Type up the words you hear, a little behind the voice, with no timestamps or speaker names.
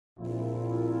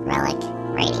Relic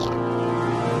Radio.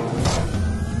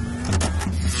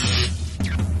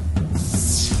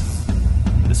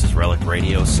 This is Relic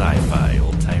Radio Sci-Fi,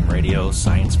 old-time radio,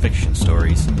 science fiction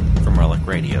stories from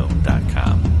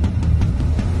RelicRadio.com.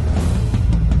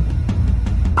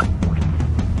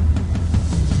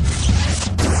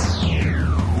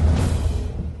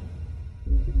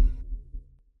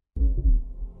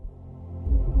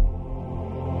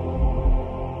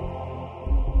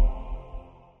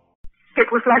 It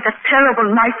was like a terrible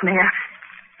nightmare.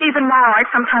 Even now, I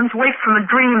sometimes wake from a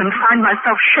dream and find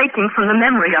myself shaking from the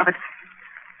memory of it.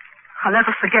 I'll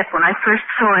never forget when I first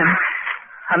saw him.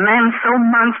 A man so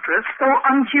monstrous, so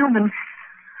unhuman,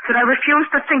 that I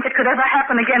refused to think it could ever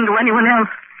happen again to anyone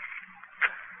else.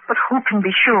 But who can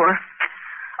be sure?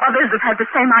 Others have had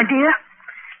the same idea?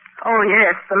 Oh,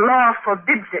 yes, the law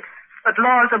forbids it, but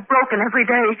laws are broken every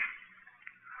day.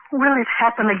 Will it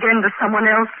happen again to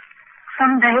someone else?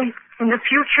 Someday, in the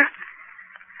future?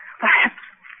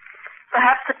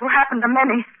 Perhaps it will happen to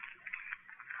many.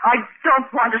 I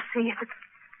don't want to see it.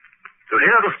 To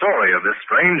hear the story of this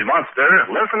strange monster,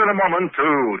 listen in a moment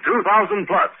to 2000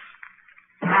 Plus.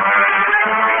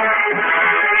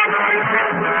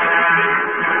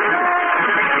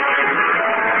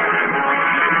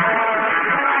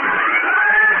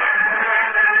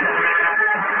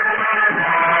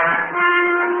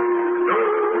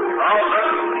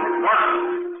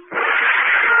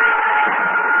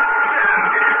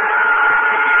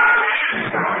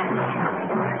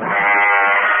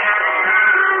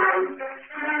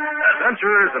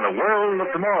 Adventures in the world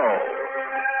of tomorrow.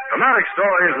 Dramatic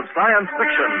stories of science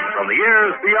fiction from the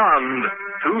years beyond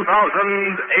 2000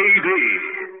 AD.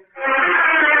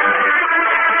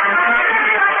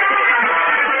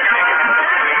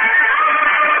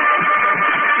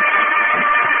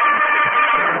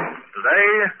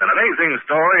 Today, an amazing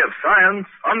story of science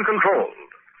uncontrolled.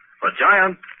 The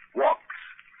Giant Walks.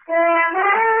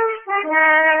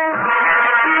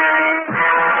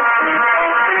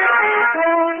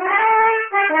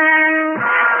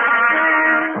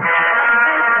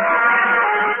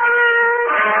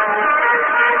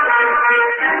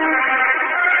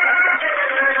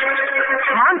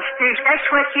 Monsters, that's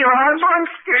what you are,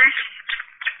 monsters.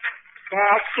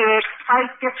 That's it.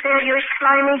 Fight to fill your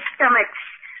slimy stomachs.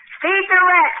 Feed the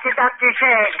rats, the doctor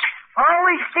said.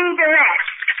 Always feed the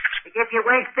rats. As if you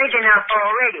weren't big enough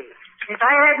already. If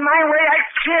I had my way, I'd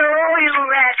kill all you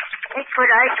rats. That's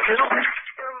what I'd do.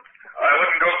 I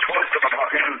wouldn't go close to them,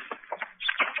 Hawkins.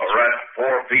 A rat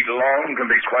 4 feet long can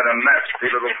be quite a nasty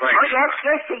little thing. Oh,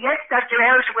 yes, Dr.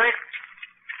 Ellsworth.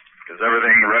 Is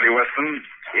everything ready, Weston?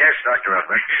 Yes, Dr.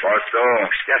 Ellsworth. Barstow?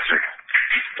 Yes, sir.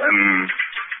 Then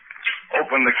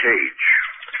open the cage.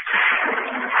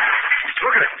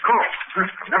 Look at it. Cool.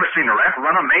 Never seen a rat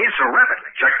run a maze so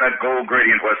rapidly. Check that gold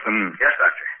gradient, Weston. Yes,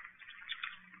 Doctor.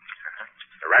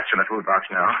 The rat's in the food box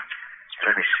now.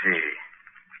 Let me see.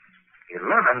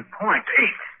 11.8.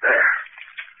 There.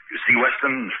 You see,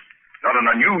 Weston? Not an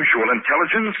unusual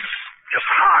intelligence, just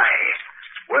high.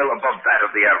 Well above that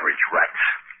of the average rat.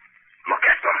 Look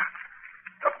at them.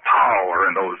 The power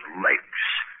in those legs.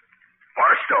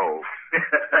 Barstow.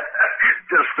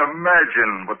 Just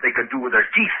imagine what they could do with their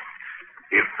teeth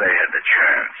if they had the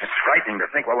chance. It's frightening to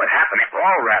think what would happen if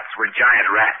all rats were giant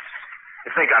rats.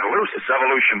 If they got loose. It's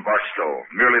evolution, Barstow.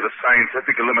 Merely the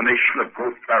scientific elimination of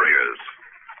growth barriers.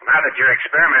 Now that your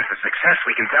experiment's a success,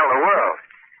 we can tell the world.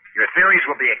 Your theories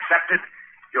will be accepted.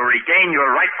 You'll regain your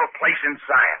rightful place in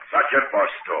science. Not yet,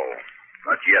 Barstow.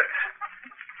 Not yet.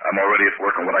 I'm already at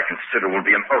work on what I consider will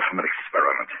be an ultimate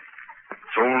experiment.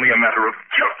 It's only a matter of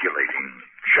calculating,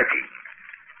 checking,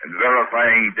 and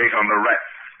verifying data on the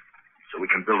rats, so we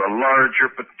can build a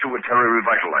larger pituitary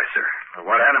revitalizer.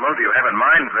 What animal do you have in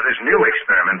mind for this new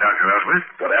experiment, Dr. Ellsworth?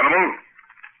 What animal?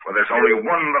 Well, there's only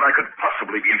one that I could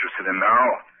possibly be interested in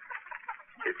now.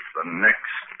 It's the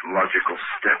next logical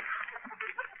step.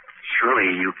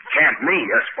 Surely you can't mean...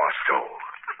 Yes, Barstow.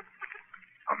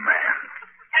 A man.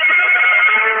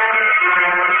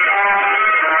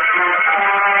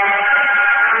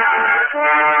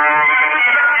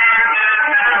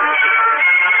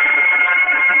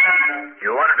 You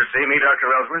wanted to see me, Dr.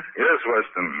 Ellsworth? Yes,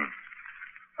 Weston.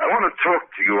 I want to talk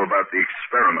to you about the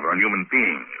experiment on human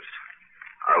beings.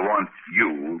 I want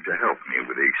you to help me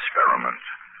with the experiment.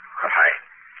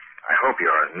 I hope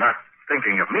you're not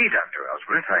thinking of me, Dr.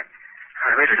 Ellsworth. I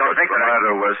really don't think that... What's the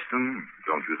matter, Weston?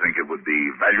 Don't you think it would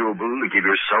be valuable to give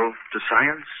yourself to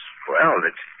science? Well,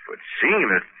 it would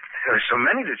seem that there are so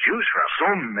many to choose from. So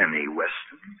many,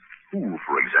 Weston? Who,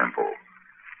 for example?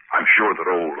 I'm sure that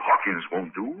old Hawkins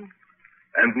won't do.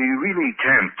 And we really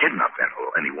can't kidnap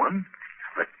anyone.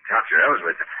 But, Dr.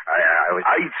 Ellsworth, I was...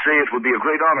 I'd say it would be a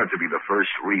great honor to be the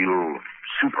first real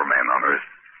Superman on Earth.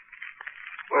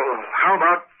 Well, how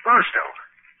about Barstow?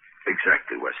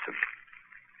 Exactly, Weston.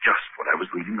 Just what I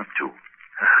was leading up to.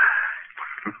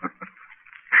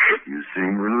 You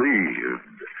seem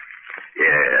relieved.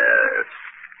 Yes.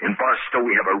 In Barstow,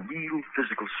 we have a real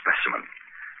physical specimen.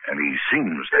 And he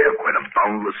seems to have quite a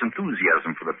boundless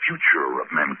enthusiasm for the future of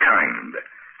mankind.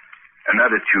 An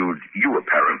attitude you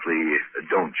apparently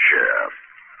don't share.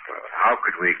 Well, how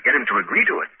could we get him to agree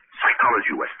to it?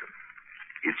 Psychology, Weston.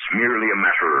 It's merely a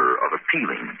matter of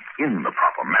appealing in the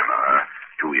proper manner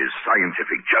to his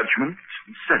scientific judgment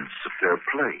and sense of fair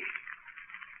play.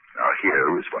 Now,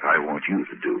 here is what I want you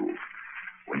to do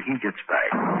when he gets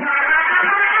back.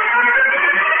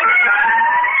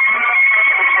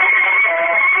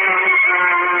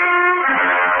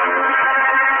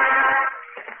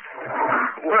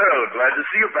 Well, glad to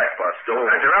see you back, Barstow.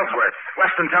 Dr. Ellsworth,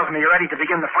 Weston tells me you're ready to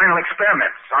begin the final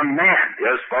experiments on man.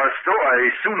 Yes, Barstow, I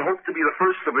soon hope to be the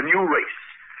first of a new race.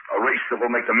 A race that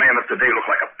will make the man of today look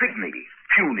like a pygmy,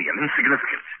 puny and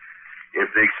insignificant. If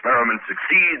the experiment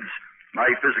succeeds, my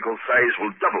physical size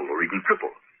will double or even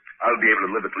triple. I'll be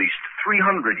able to live at least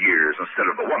 300 years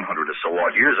instead of the 100 or so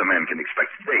odd years a man can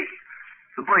expect today.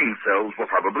 The brain cells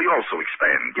will probably also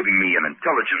expand, giving me an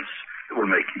intelligence that will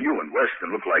make you and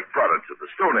Weston look like products of the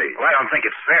Stone Age. Well, I don't think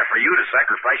it's fair for you to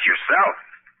sacrifice yourself.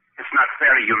 It's not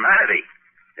fair to humanity.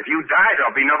 If you die,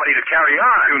 there'll be nobody to carry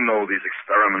on. You know these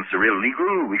experiments are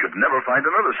illegal. We could never find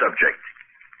another subject.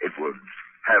 It would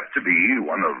have to be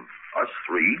one of us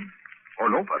three or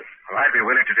nobody. Well, I'd be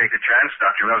willing to take the chance,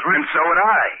 Dr. Ellsworth. And so would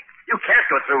I. You can't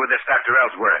go through with this, Dr.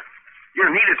 Ellsworth.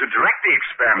 You're needed to direct the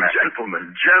experiment.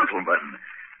 Gentlemen,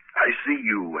 I see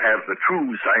you have the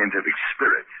true scientific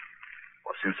spirit.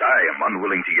 Well, since I am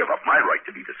unwilling to give up my right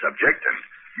to be the subject, and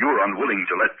you're unwilling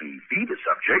to let me be the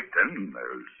subject, then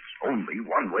there's only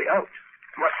one way out.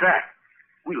 What's that?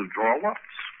 We'll draw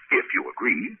lots. If you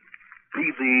agree,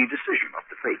 leave the decision up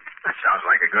to fate. That sounds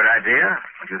like a good idea.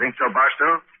 Don't you think so,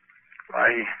 Barstow?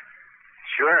 Why,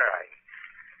 Sure, I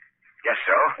guess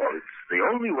so. well, it's the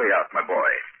only way out, my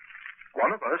boy.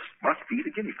 One of us must be the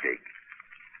guinea pig.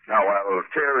 Now, I'll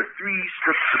tear 3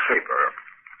 strips of paper.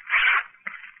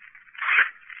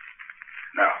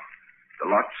 Now, the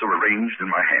lots are arranged in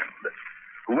my hand.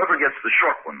 Whoever gets the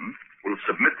short one will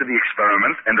submit to the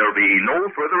experiment, and there'll be no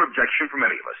further objection from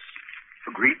any of us.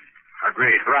 Agreed?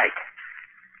 Agreed. Right.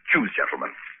 Choose,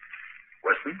 gentlemen.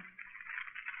 Weston?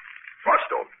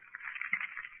 Barstow?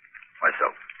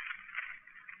 Myself.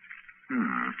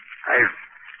 I've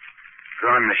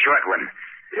drawn the short one.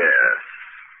 Yes.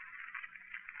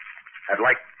 I'd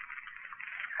like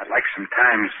some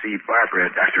time to see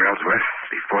Barbara, Dr. Ellsworth,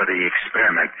 before the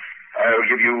experiment. I'll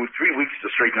give you 3 weeks to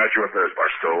straighten out your affairs,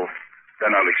 Barstow.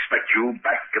 Then I'll expect you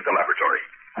back at the laboratory.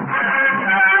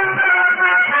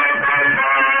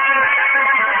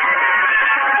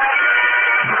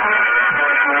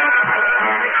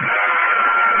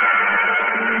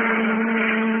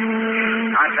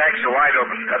 Contacts are wide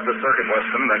open. Cut the circuit,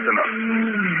 Weston. That's enough.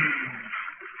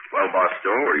 Well,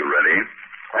 Barstow, are you ready?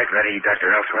 Quite ready,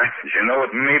 Dr. Ellsworth. As you know,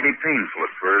 it may be painful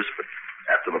at first, but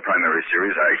after the primary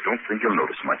series, I don't think you'll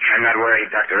notice much. I'm not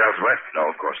worried, Dr. Ellsworth. No,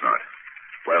 of course not.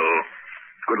 Well,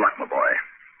 good luck, my boy.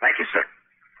 Thank you, sir.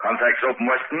 Contacts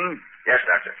open, Weston? Yes,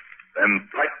 Doctor. Then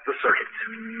light the circuit.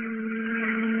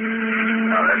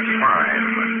 Now, that's fine.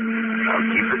 Now,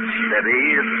 keep it steady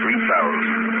at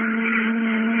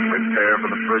 3,000. Prepare for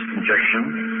the first injection.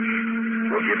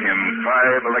 We'll give him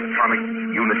 5 electronic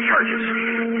unit charges.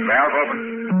 Valve open.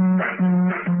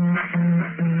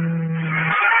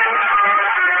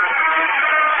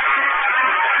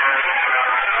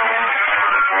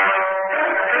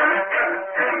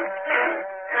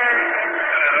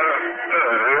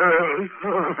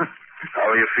 How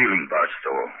are you feeling,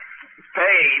 Barstow?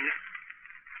 Pain.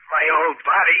 My whole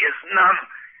body is numb.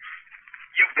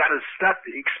 You've got to stop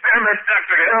the experiment,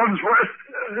 Dr. Ellsworth.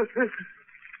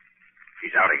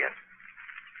 He's out again.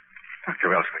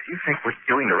 Dr. Ellsworth, you think we're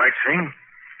doing the right thing?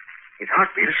 His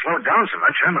heartbeat has slowed down so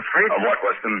much, I'm afraid. What,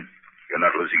 Weston? You're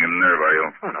not losing a nerve, are you?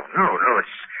 Oh, no.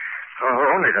 It's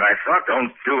only that I thought... Don't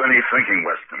do any thinking,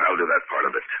 Weston. I'll do that part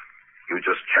of it. You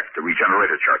just check the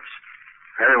regenerator charts.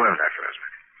 Very well, Dr.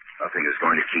 Ellsworth. Nothing is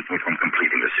going to keep me from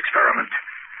completing this experiment.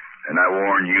 And I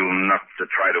warn you not to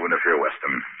try to interfere,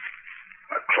 Weston.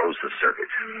 I'll close the circuit.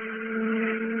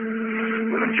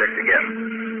 We'll inject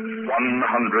again. 100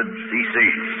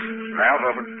 cc's. Valve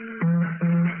open.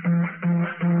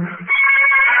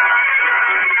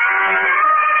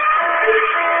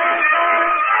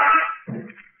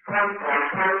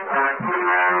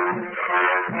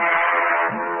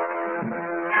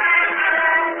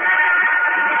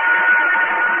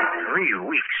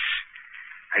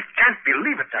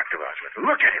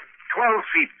 Look at him. 12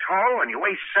 feet tall, and you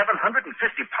weigh 750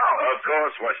 pounds. Of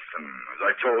course, Weston. As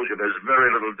I told you, there's very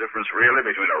little difference, really,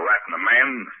 between a rat and a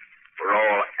man. We're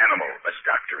all animals. But,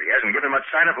 Doctor, he hasn't given much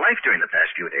sign of life during the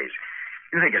past few days.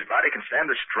 You think his body can stand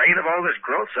the strain of all this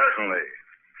growth? Certainly.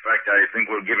 In fact, I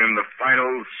think we'll give him the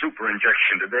final super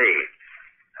injection today.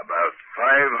 About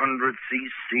 500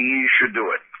 cc should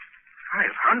do it.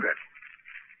 500?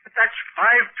 But that's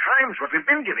 5 times what we've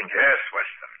been giving him. Yes,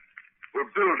 Weston.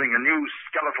 We're building a new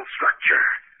skeletal structure.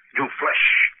 New flesh,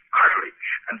 cartilage,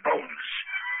 and bones.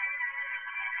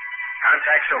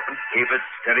 Contact's open. Keep it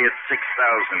steady at 6,000.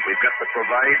 We've got to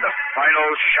provide the final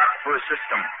shock for a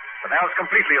system. The valve's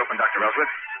completely open, Dr.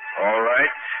 Ellsworth. All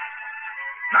right.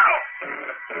 Now.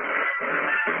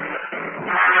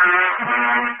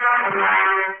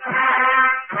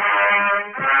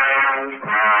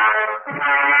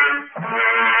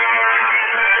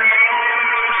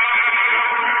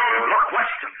 Look,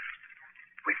 Weston.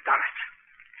 We've done it.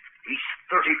 He's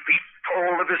 30 feet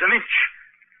tall if there's an inch.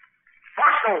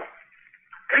 Barstow,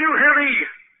 can you hear me?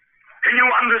 Can you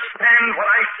understand what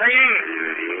I'm saying?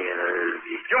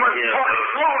 You must talk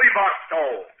slowly,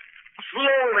 Barstow.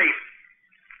 Slowly.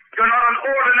 You're not an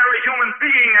ordinary human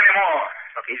being anymore.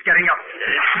 Look, he's getting up.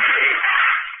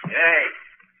 Hey,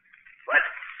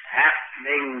 what's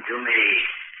happening to me?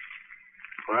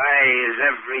 Why is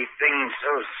everything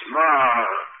so small?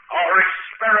 Our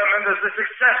experiment is a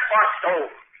success, Barstow.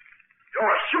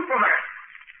 You're a Superman.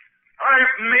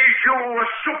 I've made you a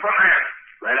Superman.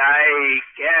 But I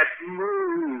can't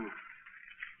move.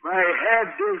 My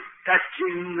head is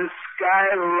touching the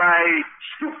skylight.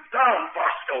 Stoop down,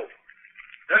 Barstow.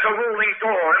 There's a rolling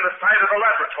door in the side of the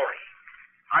laboratory.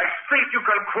 I think you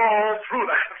can crawl through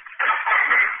that.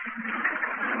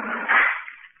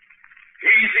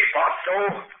 Easy,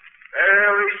 Barstow.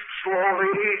 Very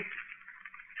slowly.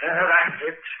 That's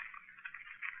it.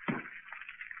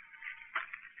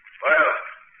 Well,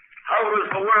 how does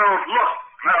the world look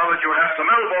now that you have some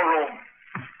elbow room?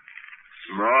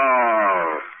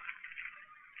 Small.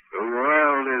 The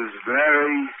world is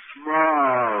very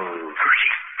small. 30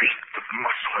 feet of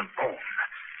muscle and bone.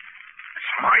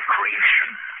 It's my creation.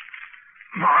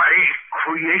 My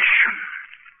creation.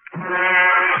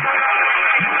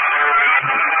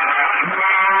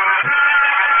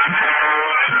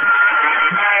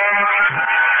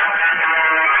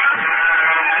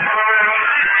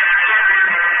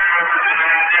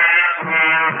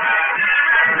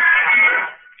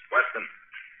 Weston,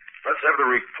 let's have the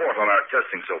report on our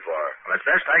testing so far. Well, as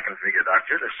best I can figure,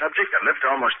 Doctor, the subject can lift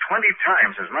almost 20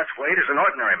 times as much weight as an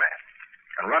ordinary man.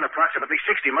 Can run approximately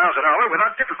 60 miles an hour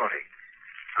without difficulty.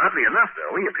 Oddly enough,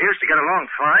 though, he appears to get along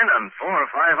fine on 4 or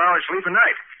 5 hours sleep a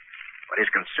night. But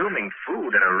he's consuming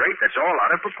food at a rate that's all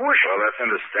out of proportion. Well, that's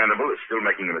understandable. It's still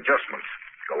making an adjustment.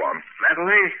 Go on.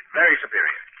 Mentally, very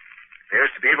superior.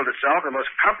 Appears to be able to solve the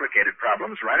most complicated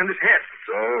problems right in his head.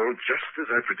 So, just as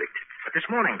I predicted. But this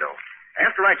morning, though,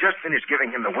 after I just finished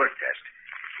giving him the work test,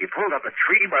 he pulled up a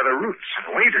tree by the roots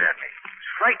and waved it at me. It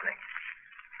was frightening.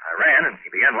 I ran, and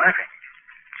he began laughing.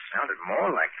 It sounded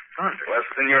more like thunder.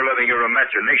 Weston, you're letting your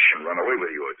imagination run away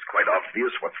with you. It's quite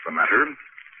obvious what's the matter.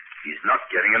 He's not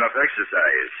getting enough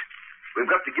exercise. We've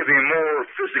got to give him more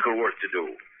physical work to do.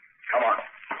 Come on.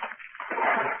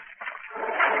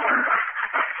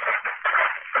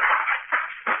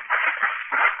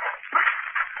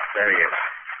 There he is.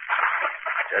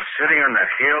 Just sitting on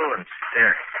that hill and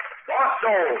staring.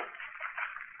 Barstow!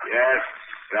 Yes,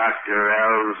 Dr.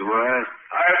 Ellsworth.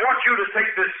 I want you to take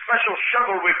this special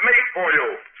shovel we've made for you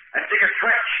and dig a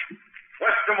trench.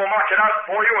 Weston will mark it out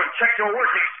for you and check your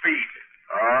working speed.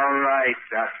 All right,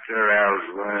 Dr.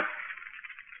 Ellsworth.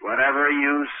 Whatever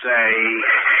you say.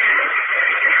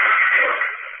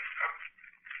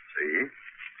 See?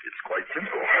 It's quite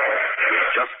simple.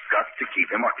 You've just got to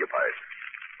keep him occupied.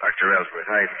 Dr. Ellsworth,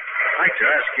 I'd like to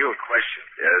ask you a question.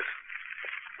 Yes?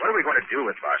 What are we going to do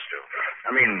with Barstow?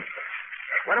 I mean,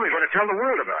 when are we going to tell the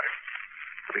world about it?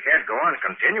 We can't go on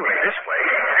continuing this way.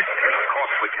 Of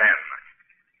course we can.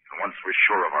 And once we're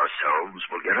sure of ourselves,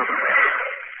 we'll get other men.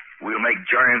 We'll make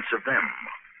giants of them.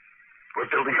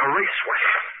 We're building a race,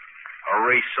 Weston. A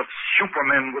race of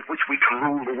supermen with which we can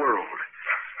rule the world.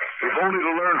 We've only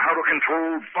to learn how to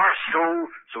control Barstow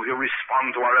so he'll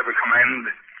respond to our every command.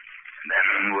 And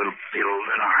then we'll build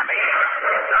an army.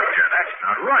 Doctor, that's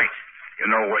not right. You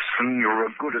know, Weston, you're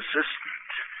a good assistant.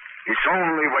 It's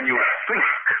only when you think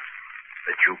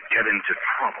that you get into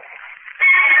trouble.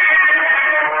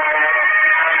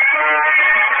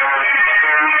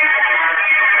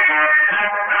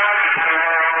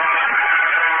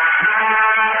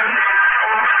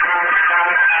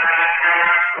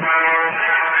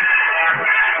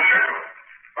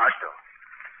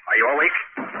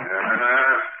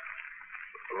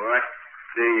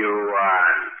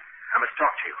 on. I must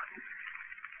talk to you.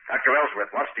 Dr.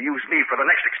 Ellsworth wants to use me for the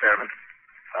next experiment.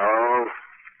 Oh?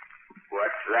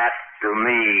 What's that to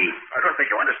me? I don't think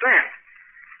you understand.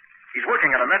 He's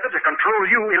working on a method to control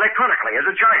you electronically as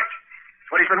a giant.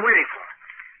 It's what he's been waiting for.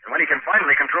 And when he can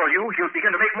finally control you, he'll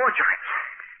begin to make more giants.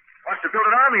 Wants to build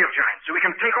an army of giants so he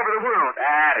can take over the world.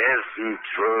 That isn't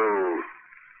true.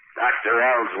 Dr.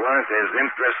 Ellsworth is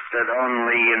interested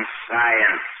only in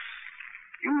science.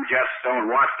 You just don't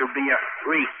want to be a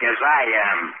freak as I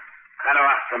am. Cut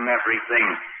off from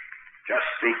everything.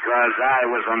 Just because I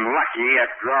was unlucky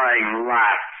at drawing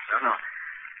lots. No.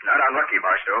 Not unlucky,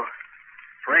 Barstow.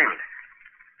 Framed.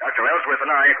 Dr. Ellsworth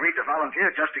and I agreed to volunteer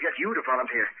just to get you to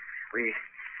volunteer. We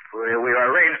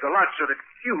arranged the lot so that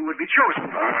you would be chosen.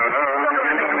 No,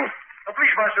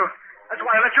 please, Barstow. That's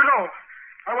why I let you know.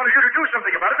 I wanted you to do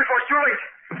something about it before it's too late.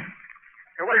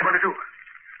 Now, what are you going to do?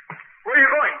 Where are you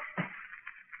going?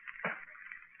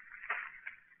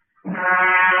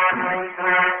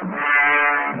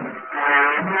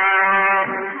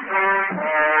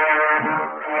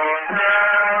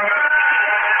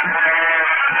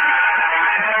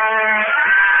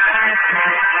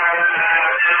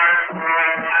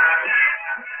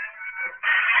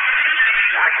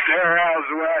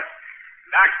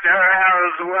 Dr.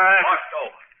 Ellsworth. Barstow,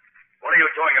 what are you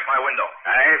doing at my window?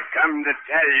 I've come to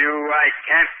tell you I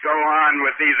can't go on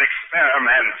with these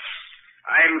experiments.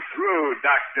 I'm through,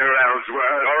 Dr.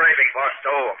 Ellsworth. You're raving,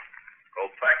 Barstow. Go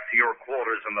back to your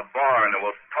quarters in the barn and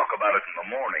we'll talk about it in the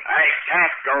morning. I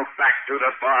can't go back to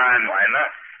the barn. Why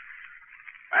not?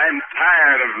 I'm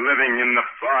tired of living in the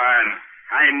barn.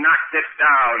 I knocked it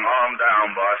down. Calm down,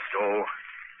 Barstow.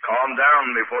 Calm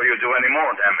down before you do any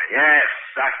more damage. Yes,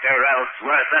 Dr.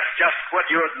 Ellsworth, that's just what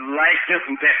you'd like,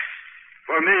 isn't it?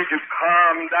 For me to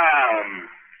calm down,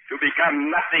 to become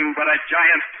nothing but a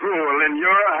giant tool in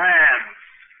your hands,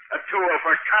 a tool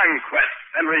for conquest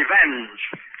and revenge.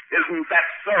 Isn't that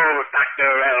so, Dr.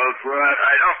 Ellsworth?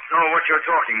 I don't know what you're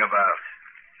talking about.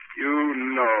 You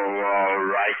know all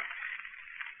right.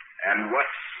 And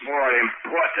what's more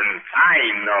important, I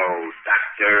know,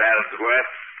 Dr.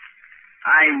 Ellsworth.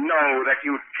 I know that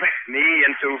you tricked me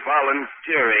into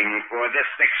volunteering for this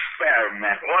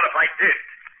experiment. What if I did?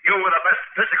 You were the best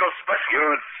physical specialist.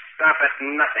 You'd stop at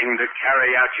nothing to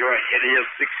carry out your hideous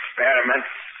experiments.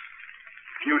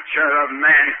 Future of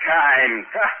mankind.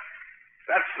 Ha!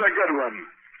 That's a good one.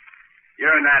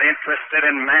 You're not interested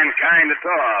in mankind at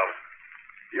all.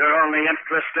 You're only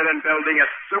interested in building a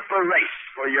super race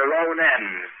for your own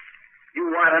ends. You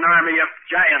want an army of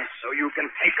giants so you can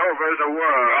take over the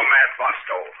world. You're mad,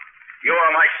 Barstow. You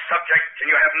are my subject, and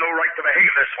you have no right to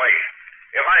behave this way.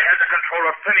 If I had the control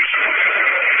of finishing...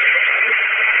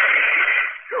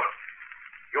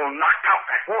 You knocked out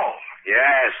that wall.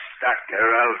 Yes, Dr.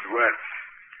 Ellsworth.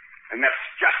 And that's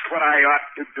just what I ought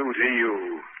to do to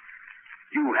you.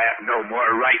 You have no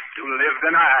more right to live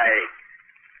than I.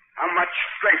 How much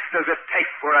strength does it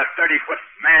take for a 30-foot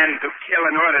man to kill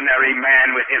an ordinary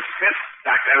man with his fist,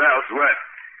 Dr. Ellsworth?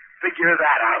 Figure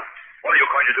that out. What are you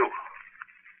going to do?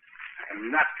 I'm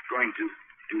not going to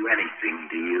do anything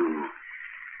to you.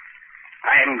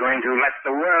 I'm going to let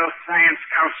the World Science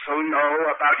Council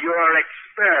know about your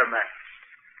experiments.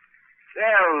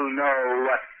 They'll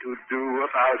know what to do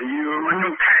about you. But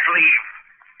you can't leave.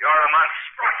 You're a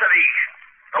monstrosity.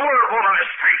 The world won't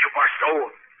understand you,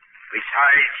 Barstow.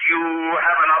 Besides, you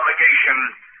have an obligation.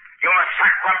 You must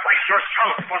sacrifice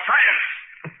yourself for science.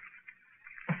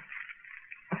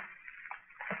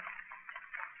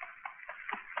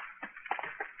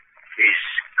 He's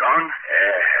gone?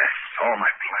 Yes, all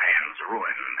my plans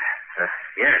ruined.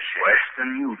 Yes.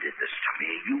 Weston, you did this to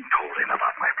me. You told him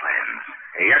about my plans.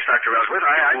 Yes, Dr. Ellsworth,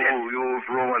 I did. Oh,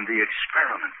 you've ruined the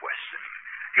experiment, Weston.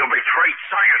 You betrayed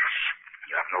science.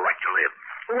 You have no right to live.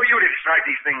 Who are you to decide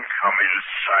these things? Come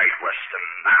inside, Weston,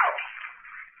 now.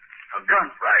 A gun?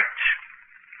 Right.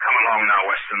 Come along now,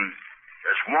 Weston.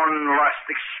 There's one last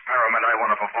experiment I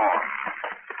want to perform.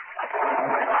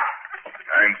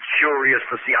 I'm curious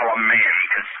to see how a man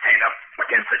can stand up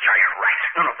against a giant rat.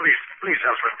 No, please,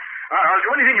 Ellsworth. I'll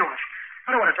do anything you want.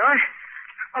 I don't want to die.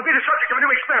 I'll be the subject of a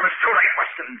new experiment. Too late,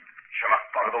 Weston. Should have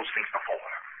thought of those things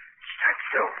before. Stand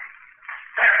still.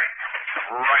 There.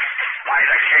 Right by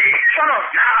the cage. Shut up.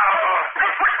 Now.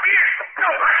 Don't push me in. No,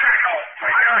 I can't go.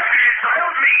 Your hands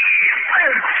hold me.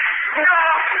 No.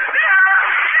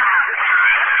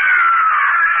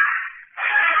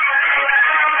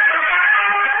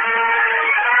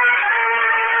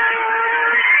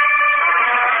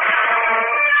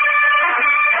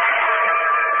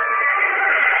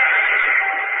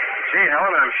 Gee,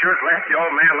 Helen, I'm sure glad the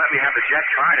old man let me have the jet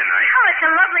car tonight. Oh, it's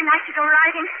a lovely night to go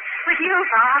riding. With you,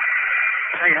 Bob.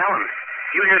 Say, Helen,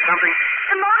 you hear something?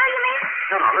 The motor, you mean?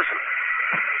 No, listen.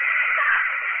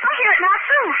 I hear it now,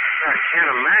 too. I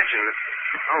can't imagine.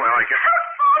 Oh, well, I guess... Look,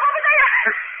 Bob, over there.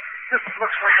 This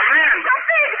looks like a man. So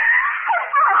big. Oh,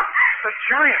 Bob. The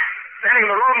giant, standing in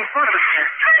the road in front of us.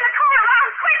 Turn the car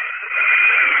around, quick.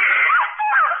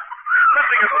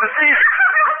 Lifting us with his hand.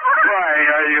 Why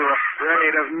are you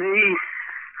afraid of me?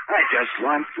 I just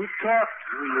want to talk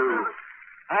to you.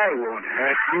 I won't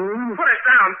hurt you. Put us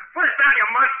down. Put us down, you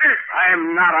monster.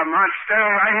 I'm not a monster.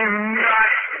 I am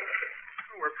not.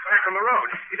 We're back on the road.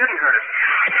 He didn't hurt us.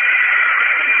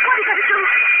 What are you going to do?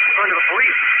 We're going to the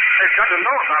police. They've got to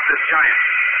know about this giant.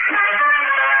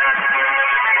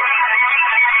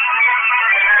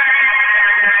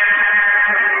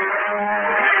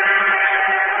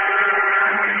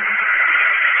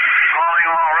 Calling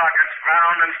all rockets,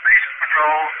 ground and space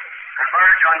patrol.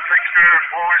 Converge on Trickster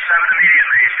 47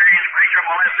 immediately. Strange creature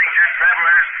molesting jet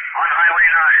travelers on Highway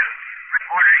 9.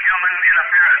 Reported human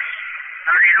interference.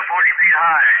 30 to 40 feet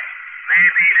high. May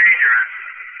be dangerous.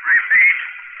 Repeat,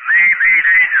 may be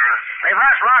dangerous. They've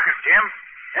lost rockets, Jim.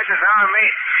 This is our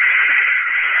mate.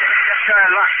 Just our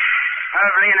luck.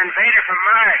 Probably an invader from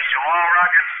Mars. To all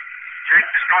rockets, check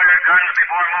destroyer guns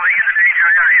before moving in the danger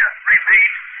area. Repeat,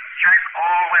 check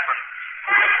all weapons.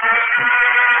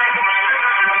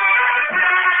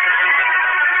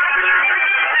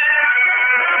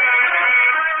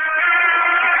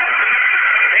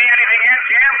 See anything yet,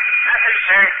 Jim? Nothing,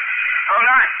 sir. Hold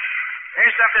on.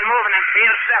 There's something moving in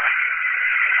field 7.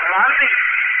 Well, I'll be.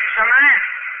 It's a man.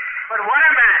 But what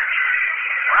a man.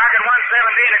 Rocket 117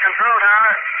 to control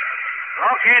tower.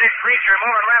 Located creature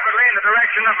moving rapidly in the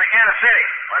direction of McKenna City.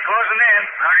 We're closing in.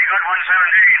 Very good,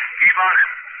 117. Keep on it.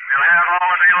 We'll have all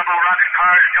available rocket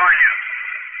cars join you.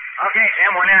 Okay,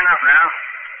 Jim, we're near enough now.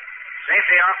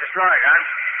 Safety off, destroyer gun.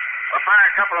 We'll fire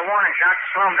a couple of warning shots to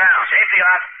slow him down. Safety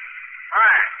off.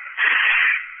 Fire.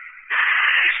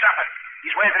 He's stopping.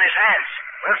 He's waving his hands.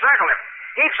 We'll circle him.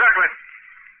 Keep circling.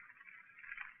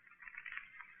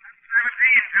 17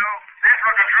 to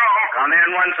Central Control. Come in,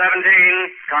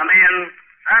 117. Come in.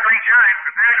 Ugly giant,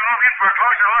 prepare to move in for a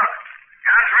closer look.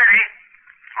 Guns ready.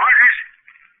 Orders.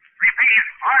 Repeat,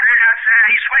 orders.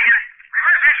 He's swinging.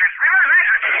 Reverse entrance. Reverse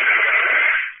entrance.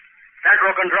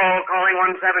 Central Control calling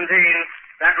 117.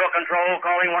 Central Control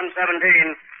calling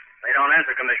 117. They don't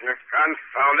answer, Commissioner.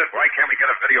 Confound it. Why can't we get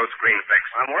a video screen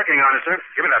fixed? I'm working on it, sir.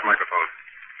 Give me that microphone.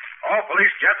 All police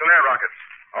jets and air rockets.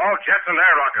 All jets and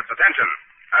air rockets. Attention.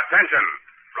 Attention.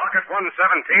 Rocket 117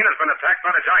 has been attacked by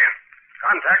the giant.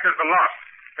 Contact has been lost.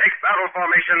 Take battle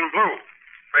formation blue.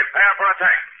 Prepare for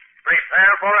attack.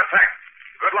 Prepare for attack.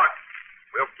 Good luck.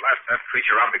 We'll blast that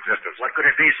creature out of existence. What could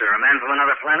it be, sir? A man from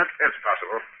another planet? It's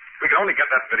possible. We can only get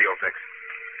that video fixed.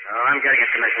 Oh, I'm getting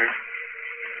it, Commissioner.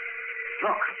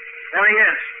 Look, there he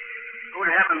is. Good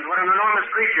heavens, what an enormous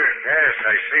creature. Yes,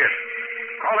 I see it.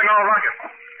 Calling all rockets.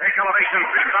 Take elevation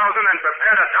 3,000 and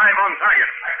prepare to dive on target.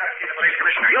 I've got to see the police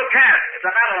commissioner. You can't. It's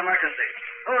a battle emergency.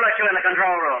 Who let you in the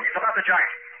control room? It's about the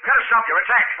giant. We've got to stop your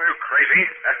attack. Are you crazy?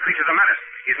 That creature's a menace.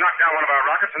 He's knocked down one of our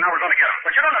rockets, and now we're going to get him.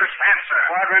 But you don't understand, sir.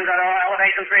 Squadrons at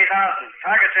elevation 3,000.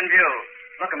 Targets in view.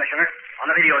 Look, Commissioner, on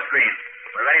the video screen.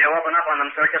 We're ready to open up on them,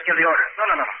 sir. Just give the order.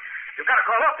 No. You've got to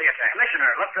call off the attack.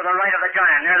 Commissioner, look to the right of the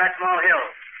giant near that small hill.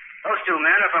 Those two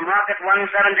men are from Rocket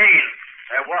 117.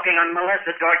 They're walking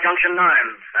unmolested toward Junction 9.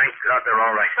 Thank God they're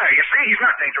all right. There, you see, he's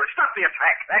not dangerous. Stop the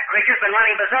attack. That creature's been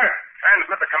running berserk.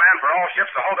 Transmit the command for all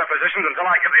ships to hold their positions until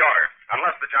I give the order,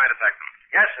 unless the giant attacks them.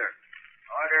 Yes, sir.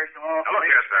 Orders to all. Now, look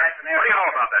here, sir. What do you know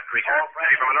about that creature? Is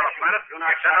he from another planet?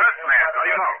 Etc. Man, how do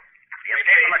you know? He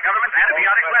escaped from a government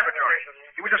antibiotic laboratory.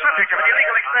 He was the subject of an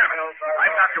illegal experiment.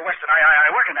 I'm Dr. Weston. I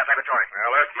work in that laboratory.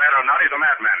 Well, Earthman or not, he's a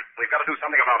madman. We've got to do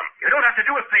something about him. You don't have to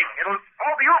do a thing. It'll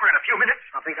all be over in a few minutes.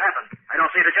 Something's happened. I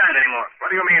don't see the giant anymore. What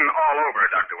do you mean, all over,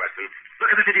 Dr. Weston? Look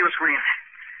at the video screen.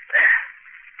 There.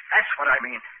 That's what I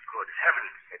mean. Good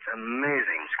heavens. It's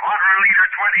amazing. Squadron Leader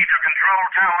 20 to Control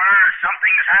Tower.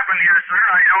 Something's happened here, sir.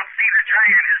 I don't see the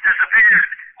giant. He's disappeared.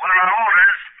 What are our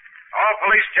orders? All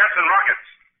police jets and rockets.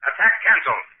 Attack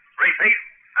canceled. Repeat.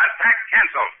 Attack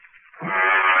canceled.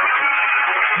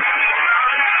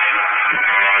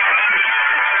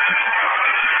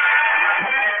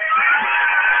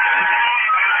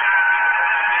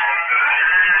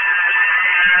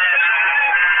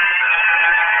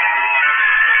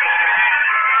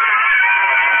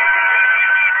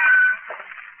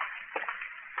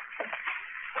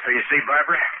 So you see,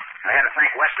 Barbara, I had to thank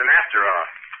Weston after all.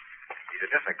 He's a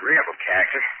disagreeable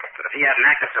character, but if he hadn't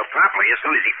acted so promptly as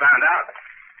soon as he found out,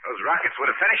 those rockets would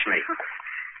have finished me.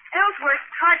 Ellsworth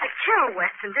tried to kill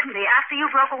Weston, didn't he, after you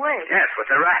broke away? Yes, with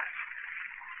the rats.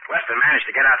 Weston managed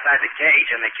to get outside the cage,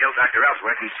 and they killed Dr.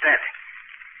 Ellsworth instead.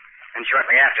 Then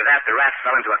shortly after that, the rats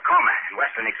fell into a coma, and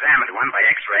Weston examined one by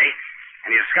X-ray,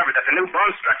 and he discovered that the new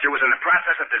bone structure was in the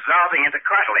process of dissolving into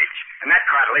cartilage, and that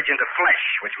cartilage into flesh,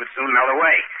 which would soon melt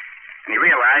away. And he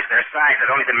realized their size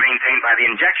had only been maintained by the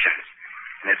injections,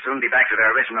 and they'd soon be back to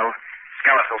their original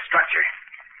skeletal structure.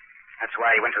 That's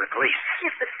why he went to the police.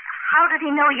 Yes, but how did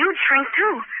he know you'd shrink,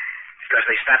 too? Because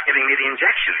they stopped giving me the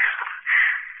injections.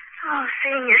 Oh,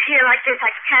 seeing you here like this,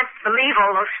 I can't believe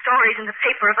all those stories in the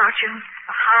paper about you.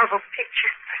 A horrible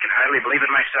picture. I can hardly believe it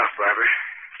myself, Barbara.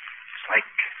 It's like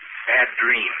a bad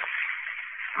dream.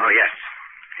 Oh, yes.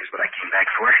 Here's what I came back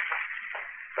for.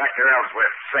 Dr.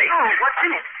 Ellsworth's safe. Oh, what's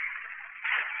in it?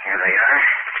 Here they are.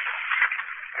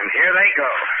 And here they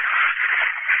go.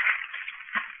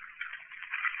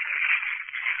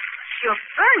 You're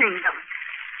burning them.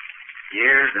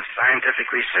 Years of scientific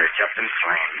research up in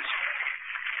flames.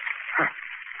 Huh.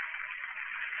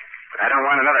 But I don't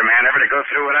want another man ever to go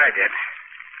through what I did.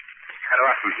 Cut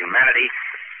off from humanity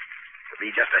to be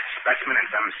just a specimen in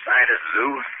some scientist's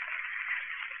zoo.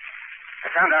 I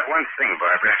found out one thing,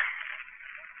 Barbara.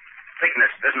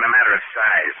 Thickness isn't a matter of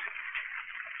size.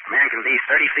 A man can be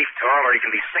 30 feet tall or he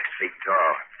can be 6 feet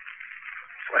tall.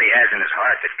 It's what he has in his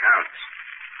heart that counts.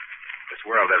 This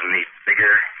world doesn't need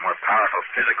bigger, more powerful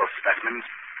physical specimens.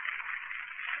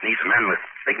 It needs men with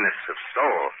bigness of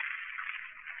soul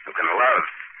who can love,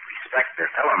 respect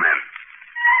their fellow men.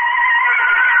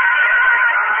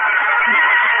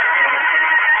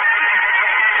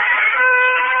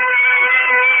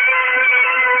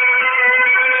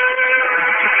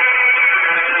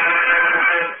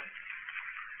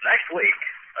 Next week,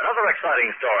 another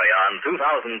exciting story on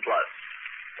 2000 Plus.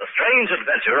 The strange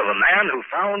adventure of a man who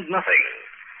found nothing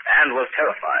and was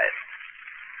terrified.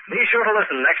 Be sure to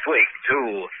listen next week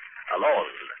to Alone.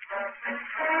 2000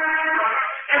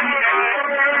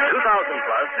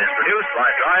 Plus is produced by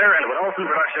Dreyer and Wilson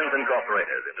Productions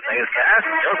Incorporated. In today's cast,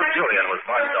 Joseph Julian was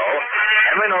Barstow,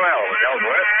 Henry Norrell was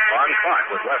Ellsworth, Ron Clark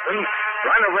was Weston,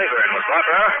 Bryna Rayburn was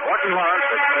Barbara, Morton Lawrence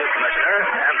was Police Commissioner,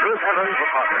 and Bruce Evans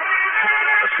was Parker.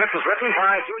 The script was written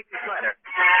by Julie Snyder.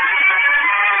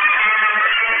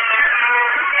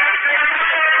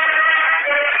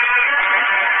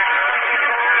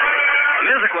 The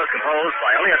music was composed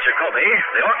by Elliot Jacoby,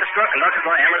 the orchestra conducted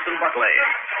by Emerson Buckley.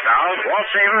 Sound, Walt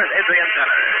Shaver and Adrian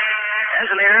Tenner.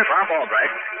 Engineer, Bob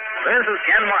Albrecht. This is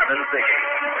Ken Marvin speaking.